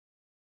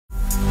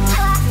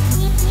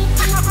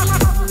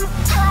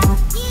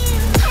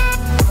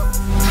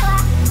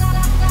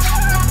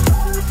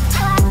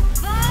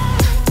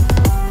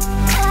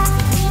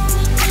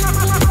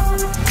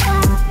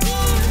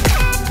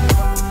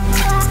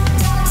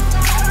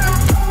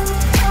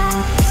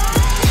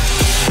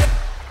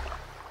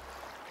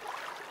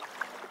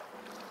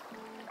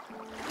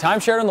Time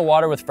shared on the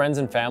water with friends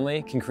and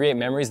family can create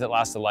memories that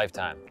last a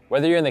lifetime.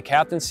 Whether you're in the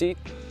captain's seat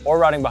or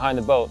riding behind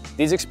the boat,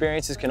 these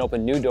experiences can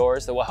open new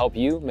doors that will help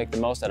you make the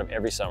most out of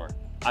every summer.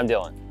 I'm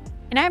Dylan.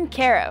 And I'm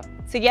Caro.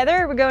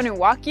 Together, we're going to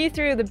walk you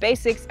through the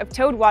basics of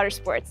towed water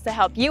sports to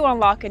help you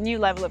unlock a new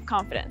level of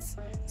confidence,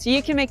 so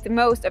you can make the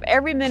most of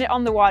every minute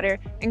on the water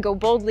and go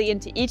boldly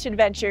into each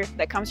adventure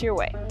that comes your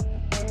way.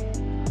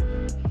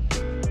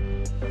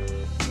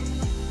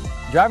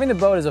 Driving the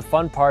boat is a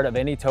fun part of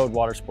any towed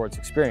water sports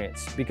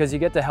experience because you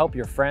get to help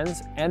your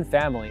friends and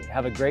family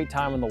have a great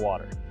time on the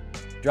water.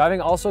 Driving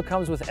also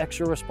comes with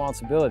extra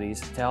responsibilities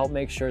to help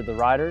make sure the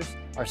riders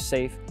are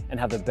safe and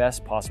have the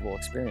best possible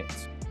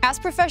experience. As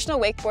professional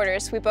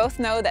wakeboarders, we both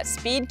know that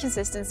speed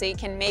consistency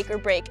can make or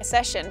break a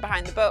session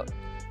behind the boat.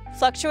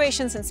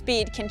 Fluctuations in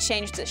speed can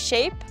change the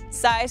shape,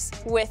 size,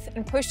 width,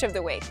 and push of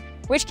the wake,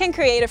 which can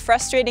create a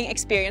frustrating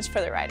experience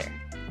for the rider.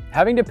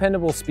 Having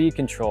dependable speed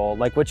control,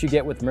 like what you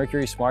get with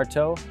Mercury Smart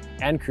Tow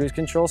and cruise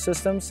control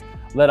systems,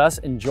 let us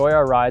enjoy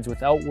our rides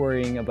without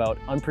worrying about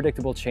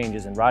unpredictable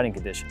changes in riding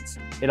conditions.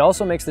 It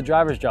also makes the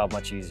driver's job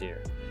much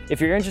easier. If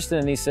you're interested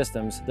in these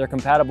systems, they're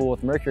compatible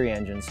with Mercury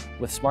engines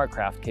with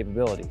SmartCraft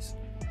capabilities.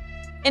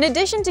 In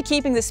addition to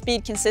keeping the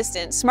speed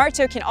consistent, Smart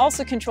Tow can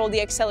also control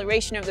the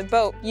acceleration of the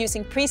boat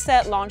using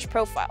preset launch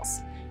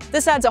profiles.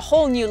 This adds a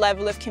whole new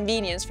level of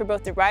convenience for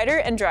both the rider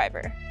and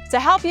driver. To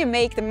help you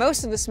make the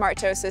most of the Smart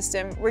Tow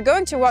system, we're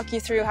going to walk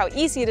you through how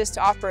easy it is to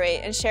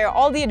operate and share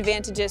all the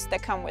advantages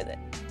that come with it.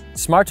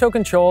 Smart Tow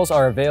controls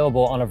are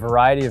available on a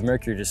variety of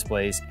Mercury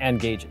displays and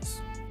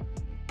gauges.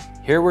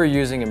 Here we're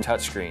using a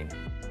touchscreen.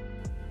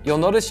 You'll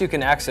notice you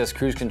can access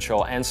cruise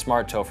control and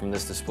Smart Tow from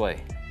this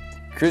display.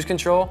 Cruise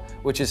control,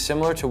 which is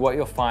similar to what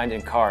you'll find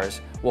in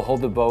cars, will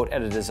hold the boat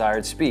at a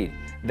desired speed.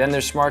 Then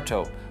there's Smart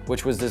Tow,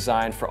 which was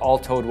designed for all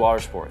towed water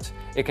sports.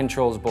 It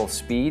controls both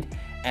speed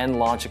and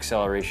launch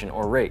acceleration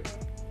or rate.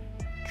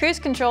 Cruise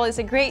control is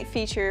a great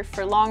feature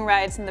for long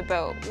rides in the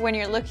boat when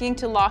you're looking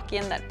to lock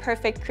in that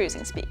perfect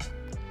cruising speed.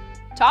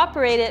 To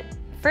operate it,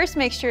 first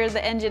make sure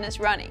the engine is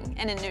running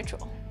and in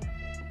neutral.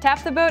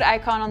 Tap the boat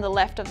icon on the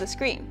left of the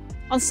screen.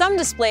 On some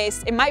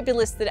displays, it might be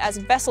listed as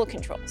vessel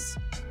controls.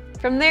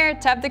 From there,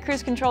 tap the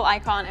cruise control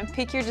icon and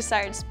pick your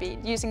desired speed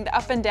using the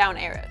up and down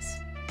arrows.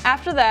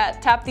 After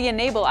that, tap the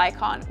enable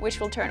icon, which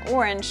will turn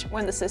orange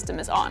when the system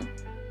is on.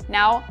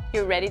 Now,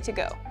 you're ready to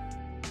go.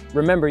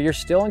 Remember, you're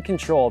still in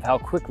control of how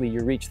quickly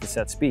you reach the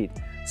set speed,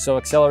 so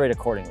accelerate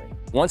accordingly.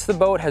 Once the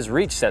boat has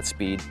reached set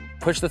speed,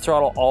 push the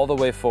throttle all the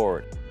way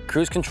forward.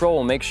 Cruise control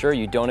will make sure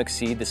you don't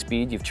exceed the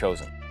speed you've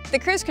chosen. The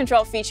cruise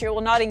control feature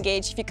will not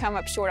engage if you come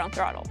up short on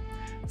throttle.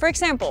 For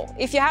example,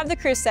 if you have the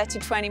cruise set to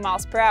 20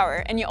 miles per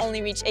hour and you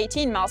only reach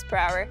 18 miles per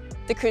hour,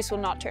 the cruise will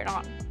not turn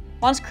on.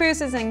 Once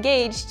cruise is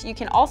engaged, you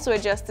can also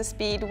adjust the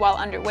speed while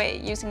underway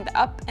using the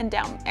up and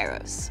down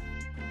arrows.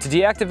 To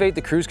deactivate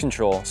the cruise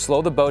control,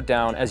 slow the boat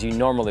down as you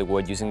normally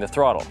would using the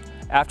throttle.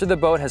 After the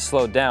boat has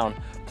slowed down,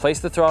 place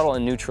the throttle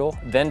in neutral,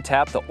 then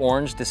tap the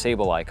orange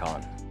disable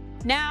icon.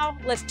 Now,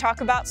 let's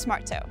talk about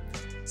Smart Tow.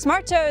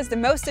 Smart Tow is the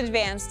most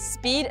advanced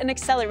speed and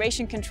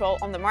acceleration control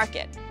on the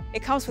market.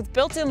 It comes with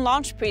built-in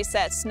launch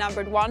presets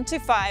numbered 1 to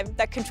 5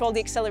 that control the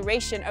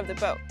acceleration of the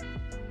boat.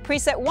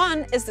 Preset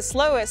 1 is the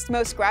slowest,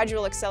 most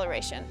gradual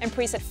acceleration, and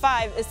preset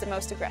 5 is the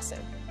most aggressive.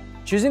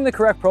 Choosing the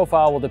correct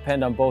profile will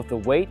depend on both the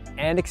weight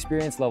and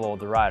experience level of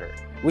the rider.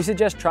 We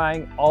suggest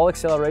trying all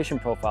acceleration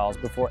profiles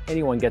before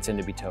anyone gets in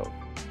to be towed.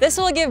 This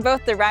will give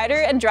both the rider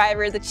and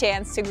driver the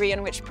chance to agree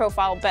on which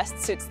profile best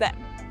suits them.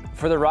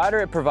 For the rider,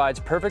 it provides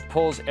perfect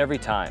pulls every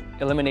time,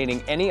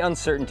 eliminating any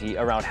uncertainty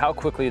around how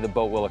quickly the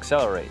boat will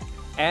accelerate,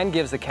 and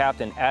gives the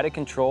captain added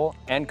control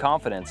and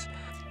confidence.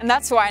 And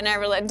that's why I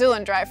never let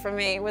Dylan drive for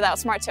me without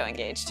Smart Tow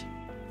engaged.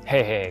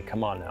 Hey,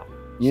 come on now.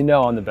 You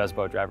know I'm the best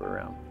boat driver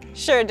around.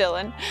 Sure,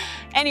 Dylan.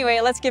 Anyway,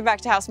 let's get back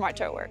to how Smart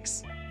Tow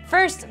works.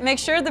 First, make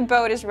sure the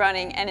boat is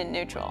running and in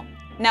neutral.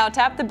 Now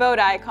tap the boat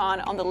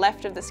icon on the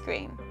left of the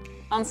screen.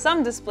 On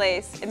some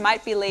displays, it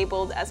might be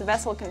labeled as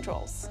vessel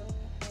controls.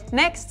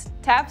 Next,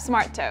 tap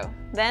Smart Tow,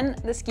 then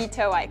the ski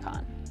tow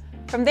icon.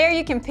 From there,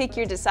 you can pick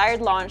your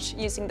desired launch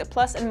using the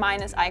plus and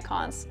minus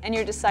icons and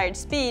your desired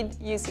speed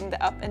using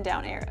the up and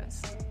down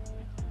arrows.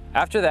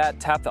 After that,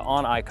 tap the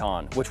on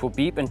icon, which will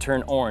beep and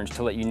turn orange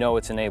to let you know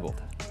it's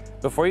enabled.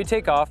 Before you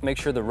take off, make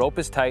sure the rope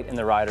is tight and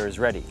the rider is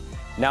ready.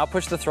 Now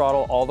push the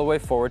throttle all the way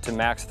forward to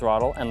max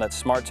throttle and let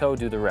Smart Tow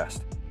do the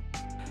rest.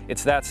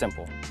 It's that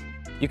simple.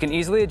 You can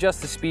easily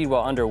adjust the speed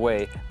while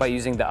underway by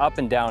using the up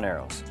and down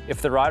arrows.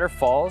 If the rider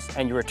falls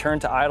and you return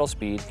to idle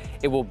speed,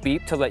 it will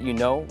beep to let you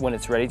know when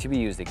it's ready to be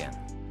used again.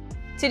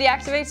 To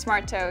deactivate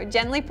Smart Tow,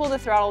 gently pull the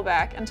throttle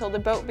back until the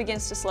boat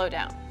begins to slow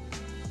down.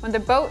 When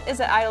the boat is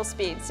at idle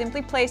speed,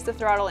 simply place the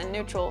throttle in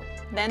neutral,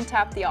 then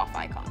tap the off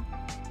icon.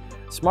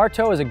 Smart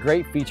Tow is a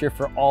great feature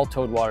for all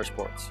towed water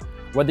sports.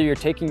 Whether you're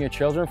taking your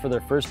children for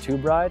their first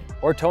tube ride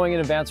or towing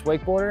an advanced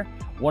wakeboarder,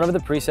 one of the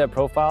preset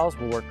profiles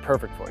will work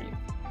perfect for you.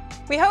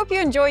 We hope you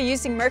enjoy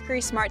using Mercury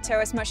Smart Tow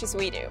as much as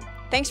we do.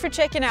 Thanks for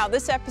checking out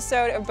this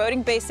episode of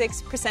Boating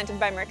Basics presented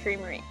by Mercury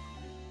Marine.